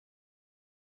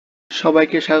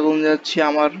সবাইকে স্বাগত জানাচ্ছি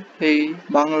আমার এই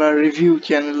বাংলা রিভিউ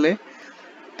চ্যানেলে।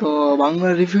 তো বাংলা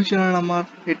রিভিউ চ্যানেল আমার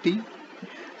এটি।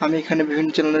 আমি এখানে বিভিন্ন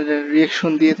চ্যানেলের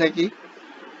রিয়াকশন দিয়ে থাকি।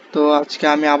 তো আজকে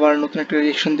আমি আবার নতুন একটা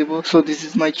reaction Dev. So this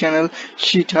is my channel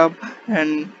Sheethub,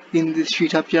 and in this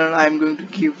Sheethub channel I am going to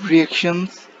give reactions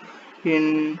in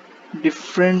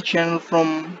different channel from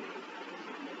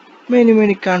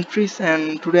many countries, and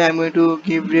today I am going to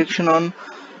give reaction on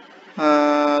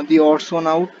the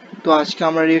Odds1Out. তো আজকে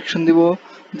আমরা reaction দিব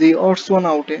দি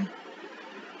Odds1Out এ।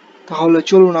 তাহলে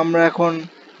চলুন আমরা এখন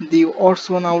দি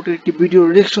Odds1Out এর একটি video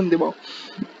reaction Dev.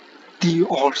 The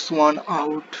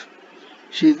Odds1Out,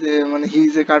 he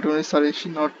is a cartoonist, sorry,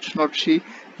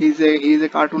 he is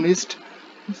a cartoonist.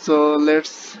 So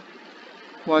let's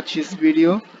watch his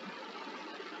video.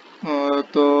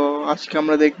 তো আজকে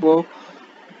আমরা দেখব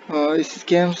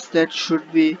scams that should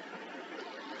be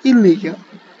illegal.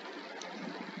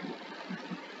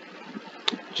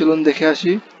 চলুন দেখে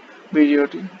আসি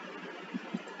ভিডিওটি।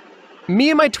 Me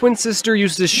and my twin sister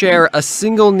used to share a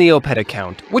single Neopet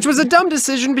account, which was a dumb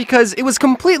decision because it was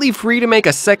completely free to make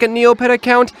a second Neopet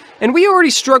account, and we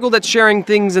already struggled at sharing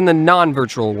things in the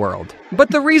non-virtual world. But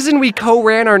the reason we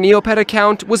co-ran our Neopet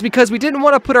account was because we didn't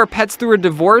want to put our pets through a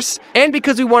divorce, and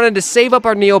because we wanted to save up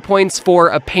our Neopoints for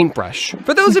a paintbrush.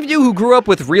 For those of you who grew up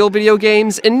with real video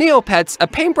games, in Neopets, a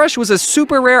paintbrush was a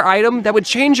super rare item that would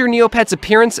change your Neopet's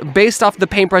appearance based off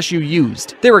the paintbrush you used.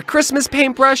 There were Christmas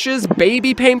paintbrushes,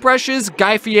 baby paintbrushes,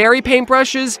 Guy Fieri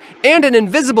paintbrushes, and an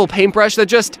invisible paintbrush that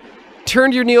just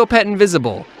turned your Neopet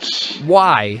invisible.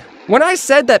 Why? When I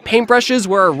said that paintbrushes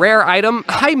were a rare item,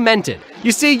 I meant it.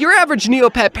 You see, your average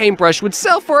Neopet paintbrush would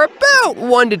sell for about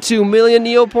 1 to 2 million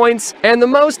Neopoints, and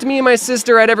the most me and my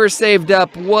sister had ever saved up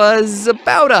was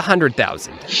about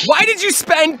 100,000. Why did you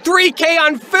spend 3K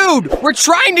on food? We're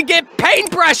trying to get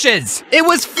paintbrushes! It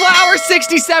was Flower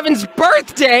 67's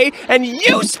birthday, and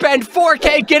you spent 4K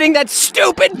getting that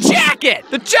stupid jacket!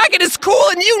 The jacket is cool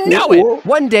and you know it!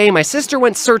 One day, my sister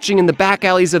went searching in the back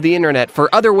alleys of the internet for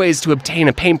other ways to obtain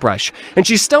a paintbrush, and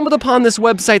she stumbled upon this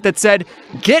website that said,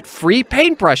 "Get free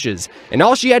paintbrushes," and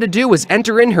all she had to do was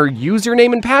enter in her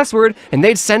username and password, and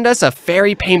they'd send us a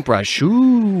fairy paintbrush.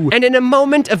 Ooh. And in a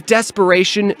moment of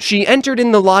desperation, she entered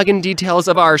in the login details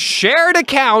of our shared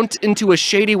account into a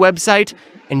shady website,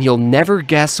 and you'll never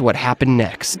guess what happened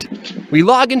next. We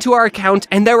log into our account,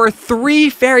 and there were 3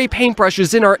 fairy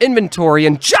paintbrushes in our inventory,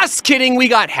 and just kidding, we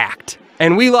got hacked.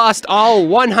 And we lost all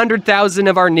 100,000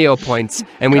 of our Neopoints,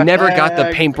 and we never got the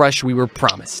paintbrush we were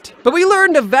promised. But we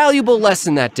learned a valuable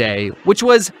lesson that day, which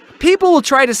was, people will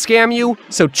try to scam you,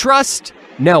 so trust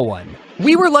no one.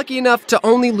 We were lucky enough to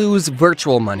only lose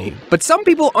virtual money, but some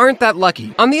people aren't that lucky.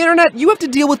 On the internet, you have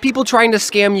to deal with people trying to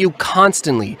scam you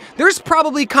constantly. There's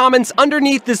probably comments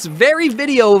underneath this very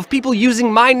video of people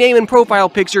using my name and profile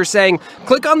picture saying,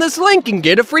 "Click on this link and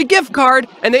get a free gift card,"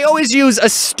 and they always use a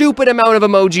stupid amount of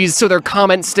emojis so their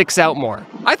comment sticks out more.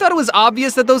 I thought it was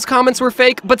obvious that those comments were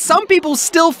fake, but some people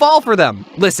still fall for them.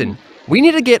 Listen, we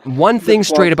need to get one thing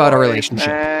straight about our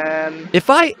relationship. If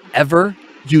I ever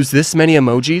use this many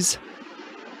emojis,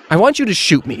 I want you to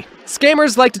shoot me.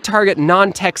 Scammers like to target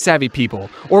non-tech savvy people,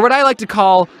 or what I like to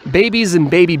call babies and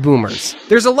baby boomers.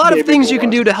 There's a lot of things you can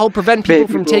do to help prevent people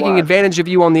from taking advantage of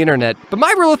you on the internet, but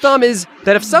my rule of thumb is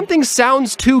that if something sounds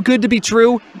too good to be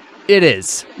true, it is.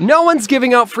 No one's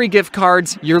giving out free gift cards,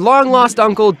 your long-lost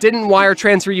uncle didn't wire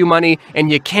transfer you money,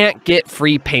 and you can't get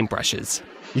free paintbrushes.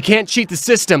 You can't cheat the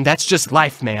system, that's just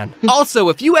life, man. Also,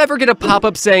 if you ever get a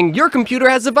pop-up saying your computer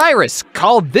has a virus,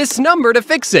 call this number to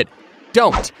fix it.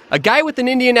 Don't. A guy with an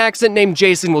Indian accent named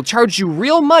Jason will charge you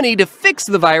real money to fix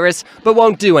the virus, but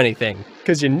won't do anything,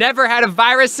 because you never had a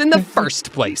virus in the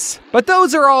first place. But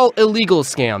those are all illegal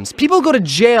scams. People go to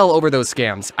jail over those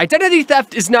scams. Identity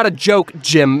theft is not a joke,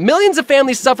 Jim. Millions of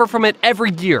families suffer from it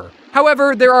every year. However,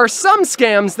 there are some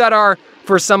scams that are,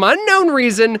 for some unknown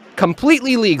reason,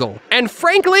 completely legal. And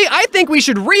frankly, I think we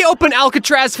should reopen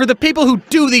Alcatraz for the people who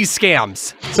do these scams.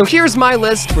 So here's my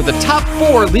list for the top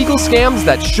 4 legal scams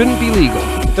that shouldn't be legal.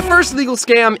 The first legal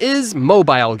scam is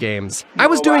mobile games. I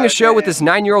was doing a show with this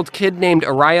 9-year-old kid named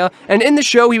Araya, and in the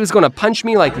show he was gonna punch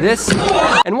me like this.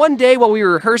 And one day while we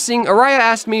were rehearsing, Araya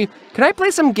asked me, "Can I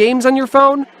play some games on your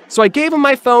phone?" So I gave him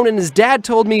my phone, and his dad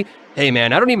told me, "Hey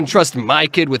man, I don't even trust my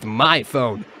kid with my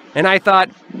phone." And I thought,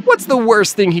 what's the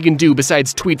worst thing he can do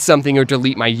besides tweet something or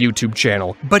delete my YouTube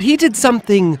channel? But he did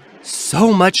something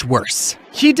so much worse.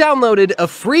 He downloaded a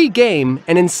free game,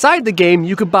 and inside the game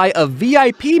you could buy a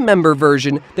VIP member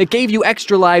version that gave you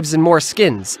extra lives and more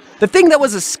skins. The thing that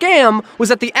was a scam was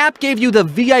that the app gave you the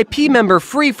VIP member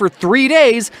free for 3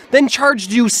 days, then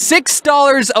charged you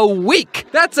 $6 a week.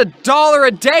 That's $1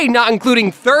 a day, not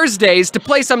including Thursdays, to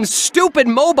play some stupid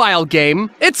mobile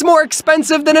game. It's more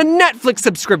expensive than a Netflix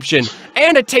subscription,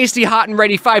 and a tasty hot and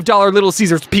ready $5 Little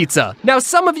Caesars pizza. Now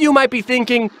some of you might be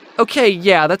thinking, okay,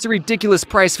 yeah, that's a ridiculous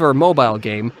price for a mobile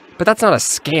game, but that's not a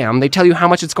scam. They tell you how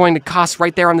much it's going to cost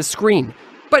right there on the screen.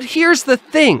 But here's the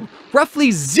thing. Roughly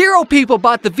 0 people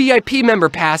bought the VIP member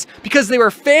pass because they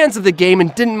were fans of the game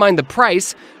and didn't mind the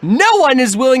price. No one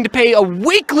is willing to pay a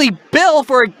weekly bill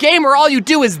for a game where all you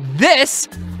do is this.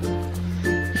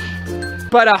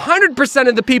 But 100%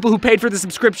 of the people who paid for the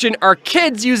subscription are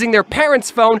kids using their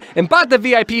parents' phone and bought the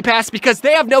VIP pass because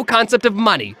they have no concept of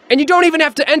money. And you don't even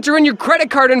have to enter in your credit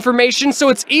card information, so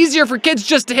it's easier for kids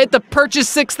just to hit the purchase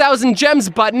 6,000 gems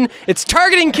button. It's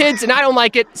targeting kids and I don't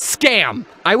like it. Scam.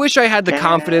 I wish I had the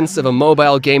confidence of a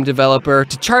mobile game developer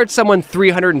to charge someone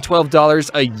 $312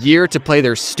 a year to play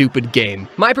their stupid game.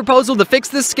 My proposal to fix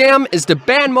this scam is to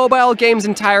ban mobile games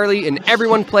entirely and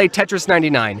everyone play Tetris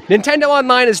 99. Nintendo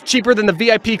Online is cheaper than the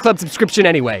VIP Club subscription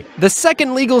anyway. The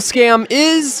second legal scam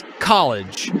is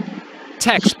college.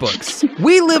 Textbooks.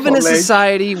 We live in a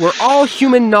society where all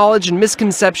human knowledge and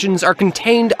misconceptions are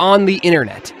contained on the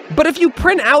internet. But if you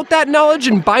print out that knowledge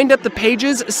and bind up the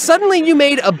pages, suddenly you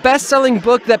made a best-selling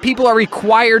book that people are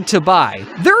required to buy.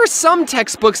 There are some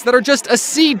textbooks that are just a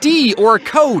CD or a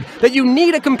code that you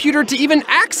need a computer to even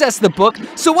access the book,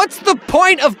 so what's the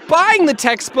point of buying the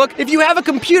textbook if you have a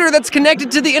computer that's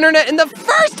connected to the internet in the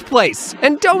first place?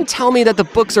 And don't tell me that the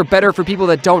books are better for people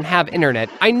that don't have internet.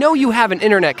 I know you have an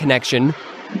internet connection,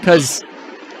 because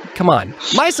come on.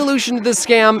 My solution to this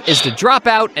scam is to drop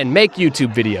out and make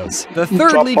YouTube videos. The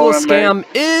third legal scam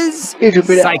is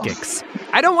psychics.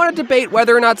 I don't want to debate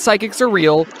whether or not psychics are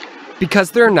real,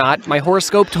 because they're not. My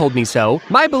horoscope told me so.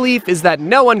 My belief is that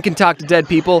no one can talk to dead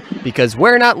people because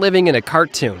we're not living in a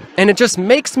cartoon. And it just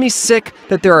makes me sick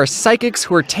that there are psychics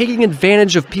who are taking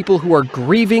advantage of people who are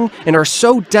grieving and are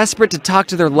so desperate to talk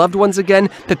to their loved ones again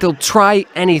that they'll try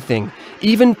anything,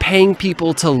 even paying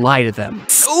people to lie to them.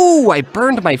 Ooh, I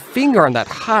burned my finger on that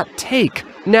hot take.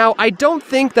 Now, I don't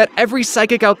think that every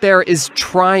psychic out there is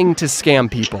trying to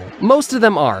scam people. Most of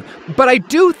them are. But I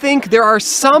do think there are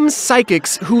some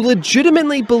psychics who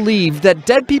legitimately believe that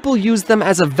dead people use them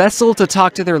as a vessel to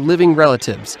talk to their living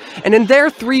relatives. And in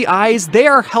their 3 eyes, they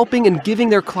are helping and giving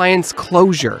their clients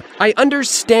closure. I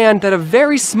understand that a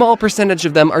very small percentage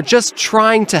of them are just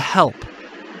trying to help.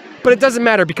 But it doesn't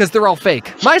matter because they're all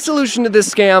fake. My solution to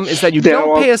this scam is that you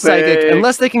don't pay a psychic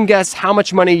unless they can guess how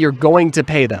much money you're going to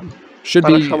pay them. Should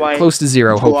be close to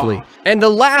 0, hopefully. And the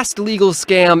last legal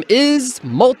scam is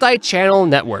multi-channel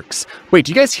networks. Wait,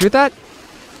 do you guys hear that?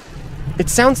 It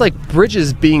sounds like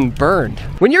bridges being burned.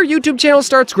 When your YouTube channel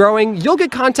starts growing, you'll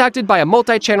get contacted by a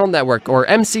multi-channel network, or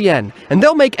MCN, and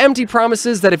they'll make empty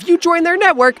promises that if you join their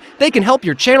network, they can help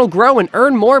your channel grow and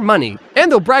earn more money.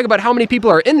 And they'll brag about how many people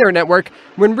are in their network,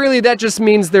 when really that just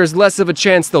means there's less of a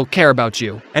chance they'll care about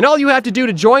you. And all you have to do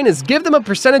to join is give them a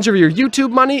percentage of your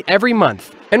YouTube money every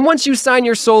month. And once you sign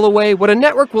your soul away, what a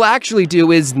network will actually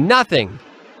do is nothing.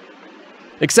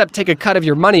 Except take a cut of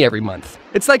your money every month.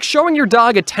 It's like showing your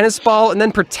dog a tennis ball and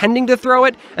then pretending to throw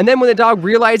it, and then when the dog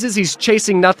realizes he's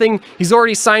chasing nothing, he's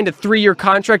already signed a 3-year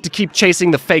contract to keep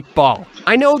chasing the fake ball.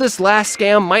 I know this last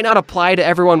scam might not apply to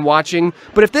everyone watching,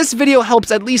 but if this video helps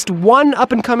at least one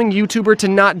up-and-coming YouTuber to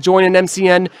not join an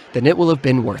MCN, then it will have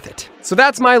been worth it. So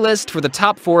that's my list for the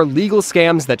top 4 legal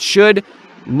scams that should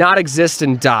not exist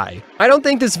and die. I don't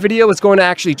think this video is going to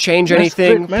actually change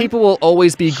anything. People will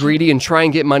always be greedy and try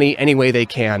and get money any way they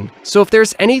can. So if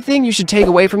there's anything you should take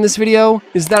away from this video,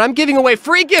 is that I'm giving away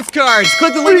free gift cards!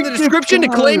 Click the link in the description to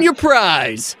claim your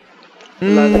prize!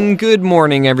 Good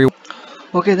morning, everyone.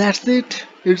 Okay, that's it.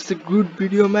 It's a good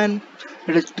video, man.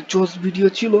 It is the choice video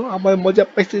chilo. Amar moja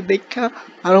paise dekha.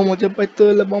 Aro moja paite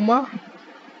hole mama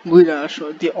ঘুরে আসো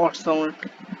the odd sound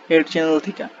এর channel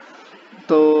থেকে।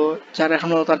 তো যারা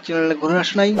এখনো তার চ্যানেলে ঘুরে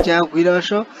আসো নাই, যাও ঘুরে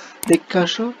আসো, দেখে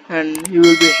আসো, and you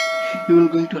will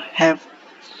going to have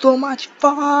so much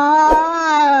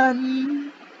fun.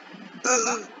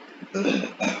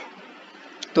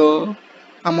 তো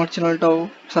আমার চ্যানেলটাও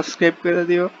সাবস্ক্রাইব করে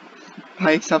দিও,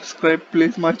 like, subscribe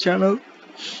please my channel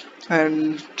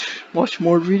and watch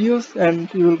more videos, and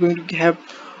you will going to have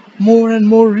more and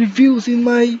more reviews in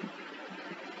my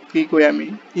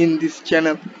in this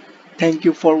channel. Thank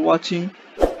you for watching.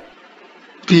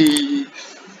 Peace.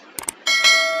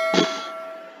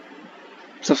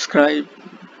 Subscribe.